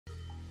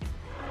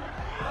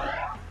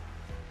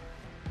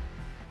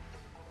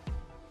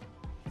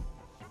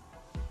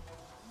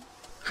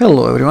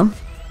Hello everyone!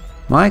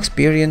 My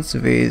experience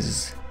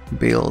with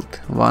build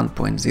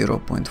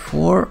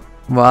 1.0.4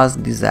 was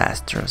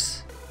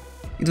disastrous.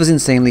 It was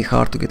insanely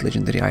hard to get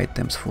legendary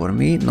items for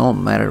me, no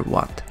matter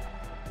what.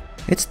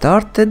 It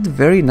started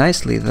very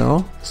nicely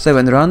though,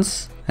 7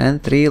 runs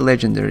and 3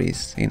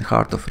 legendaries in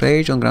Heart of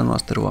Rage on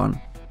Grandmaster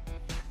 1.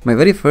 My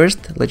very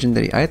first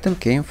legendary item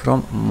came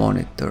from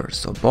Monitor,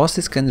 so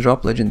bosses can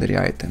drop legendary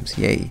items,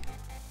 yay.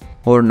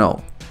 Or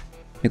no.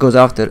 Because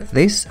after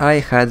this I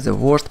had the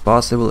worst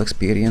possible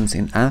experience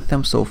in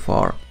Anthem so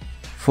far.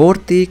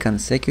 40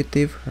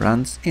 consecutive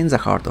runs in the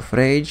Heart of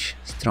Rage,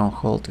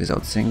 Stronghold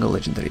without single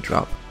legendary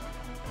drop.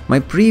 My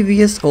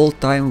previous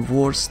all-time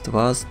worst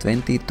was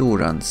 22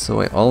 runs,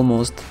 so I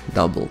almost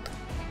doubled.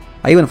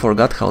 I even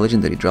forgot how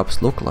legendary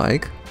drops look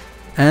like,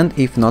 and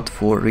if not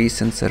for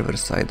recent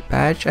server-side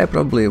patch I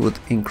probably would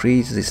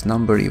increase this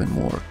number even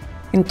more.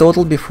 In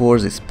total before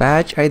this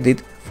patch I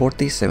did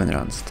 47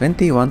 runs,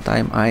 21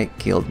 times I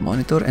killed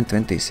Monitor and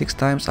 26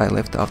 times I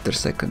left after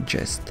second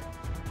chest.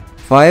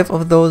 5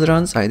 of those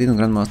runs I did on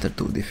Grandmaster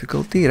 2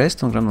 difficulty,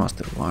 rest on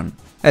Grandmaster 1.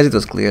 As it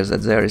was clear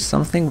that there is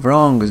something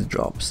wrong with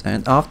drops,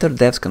 and after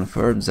devs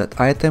confirmed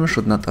that items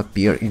should not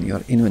appear in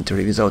your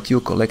inventory without you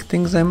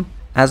collecting them,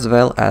 as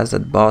well as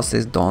that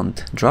bosses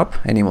don't drop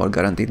any more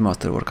guaranteed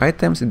masterwork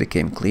items, it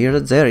became clear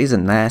that there is a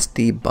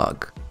nasty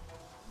bug.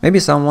 Maybe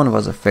someone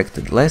was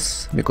affected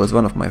less, because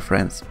one of my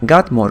friends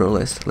got more or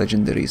less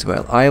legendaries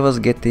while I was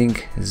getting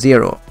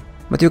 0.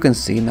 But you can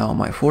see now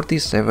my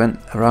 47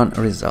 run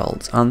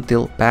results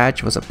until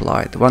patch was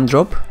applied. 1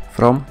 drop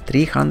from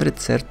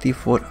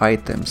 334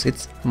 items.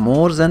 It's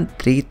more than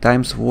 3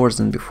 times worse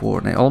than before,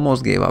 and I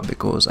almost gave up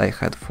because I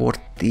had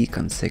 40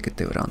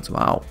 consecutive runs,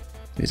 wow,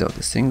 without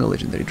a single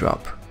legendary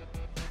drop.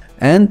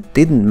 And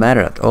didn't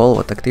matter at all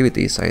what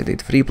activities I did,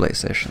 freeplay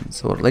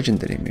sessions, or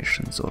legendary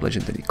missions, or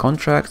legendary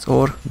contracts,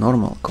 or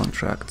normal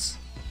contracts.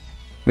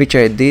 Which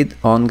I did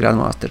on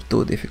Grandmaster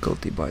 2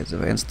 difficulty by the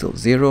way, and still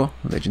 0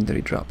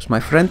 legendary drops. My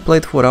friend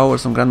played 4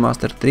 hours on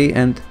Grandmaster 3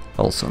 and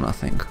also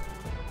nothing.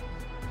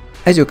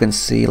 As you can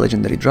see,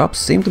 legendary drops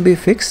seem to be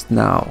fixed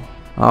now,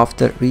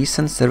 after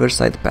recent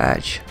server-side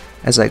patch,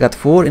 as I got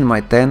 4 in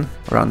my 10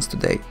 runs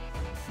today.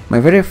 My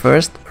very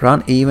first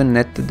run even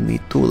netted me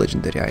 2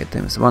 legendary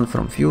items, one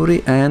from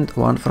Fury and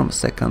one from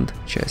second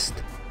chest.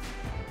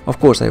 Of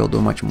course I will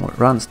do much more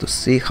runs to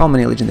see how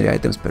many legendary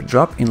items per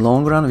drop in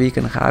long run we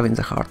can have in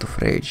the Heart of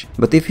Rage.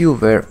 But if you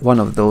were one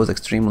of those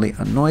extremely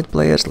annoyed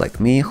players like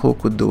me who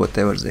could do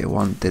whatever they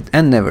wanted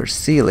and never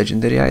see a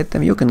legendary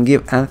item, you can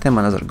give Anthem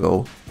another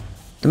go.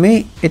 To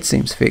me it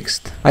seems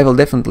fixed. I will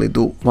definitely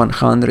do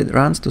 100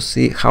 runs to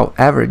see how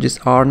averages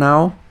are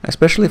now,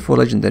 especially for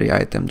legendary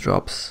item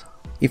drops.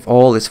 If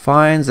all is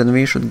fine, then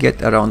we should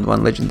get around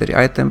 1 legendary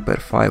item per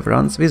 5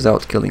 runs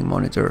without killing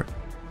Monitor.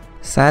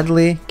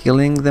 Sadly,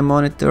 killing the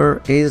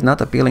Monitor is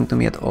not appealing to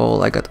me at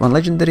all. I got 1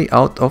 legendary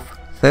out of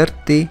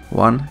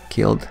 31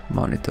 killed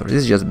Monitor.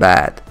 This is just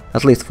bad.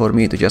 At least for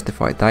me to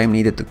justify time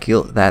needed to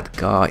kill that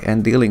guy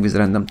and dealing with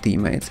random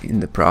teammates in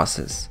the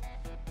process.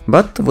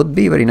 But would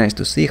be very nice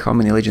to see how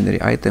many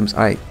legendary items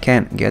I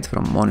can get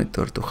from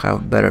Monitor to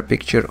have better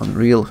picture on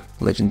real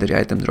legendary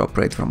item drop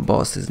rate from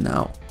bosses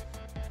now.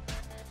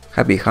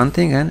 Happy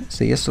hunting and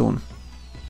see you soon.